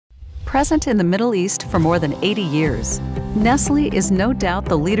Present in the Middle East for more than 80 years, Nestlé is no doubt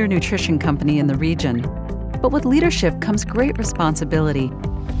the leader nutrition company in the region. But with leadership comes great responsibility.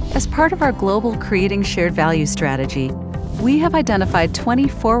 As part of our global Creating Shared Value strategy, we have identified 20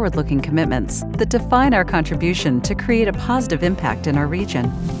 forward-looking commitments that define our contribution to create a positive impact in our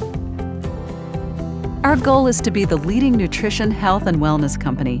region. Our goal is to be the leading nutrition, health, and wellness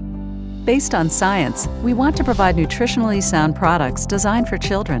company. Based on science, we want to provide nutritionally sound products designed for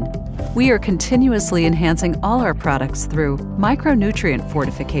children. We are continuously enhancing all our products through micronutrient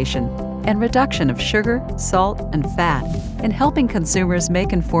fortification and reduction of sugar, salt, and fat, and helping consumers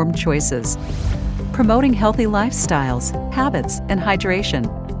make informed choices, promoting healthy lifestyles, habits, and hydration,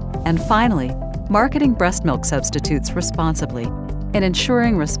 and finally, marketing breast milk substitutes responsibly and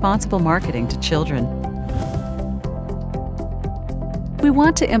ensuring responsible marketing to children. We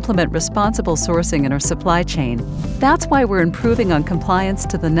want to implement responsible sourcing in our supply chain. That's why we're improving on compliance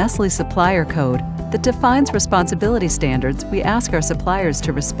to the Nestlé Supplier Code that defines responsibility standards we ask our suppliers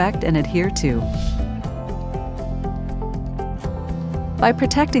to respect and adhere to. By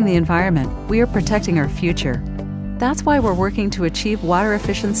protecting the environment, we are protecting our future. That's why we're working to achieve water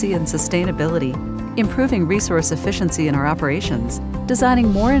efficiency and sustainability, improving resource efficiency in our operations, designing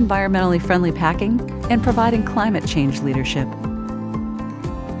more environmentally friendly packing, and providing climate change leadership.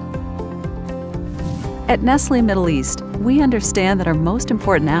 At Nestlé Middle East, we understand that our most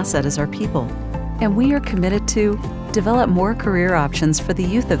important asset is our people, and we are committed to develop more career options for the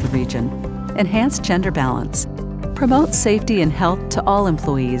youth of the region, enhance gender balance, promote safety and health to all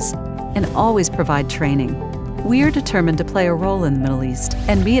employees, and always provide training. We are determined to play a role in the Middle East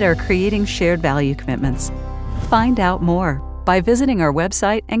and meet our Creating Shared Value commitments. Find out more by visiting our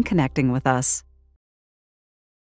website and connecting with us.